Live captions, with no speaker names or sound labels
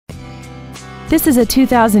This is a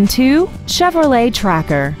 2002 Chevrolet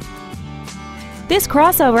Tracker. This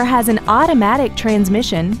crossover has an automatic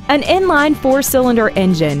transmission, an inline 4-cylinder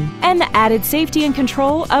engine, and the added safety and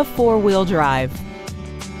control of 4-wheel drive.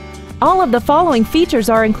 All of the following features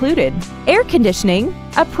are included: air conditioning,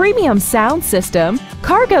 a premium sound system,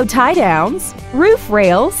 cargo tie-downs, roof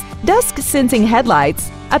rails, dusk-sensing headlights,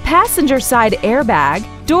 a passenger side airbag,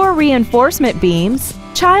 door reinforcement beams,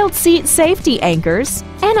 child seat safety anchors,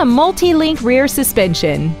 and a multi-link rear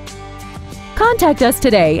suspension. Contact us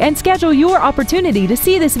today and schedule your opportunity to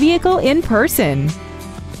see this vehicle in person.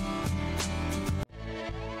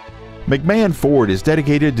 McMahon Ford is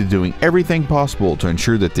dedicated to doing everything possible to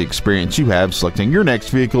ensure that the experience you have selecting your next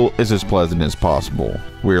vehicle is as pleasant as possible.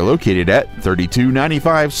 We are located at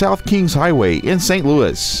 3295 South Kingshighway in St.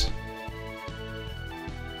 Louis.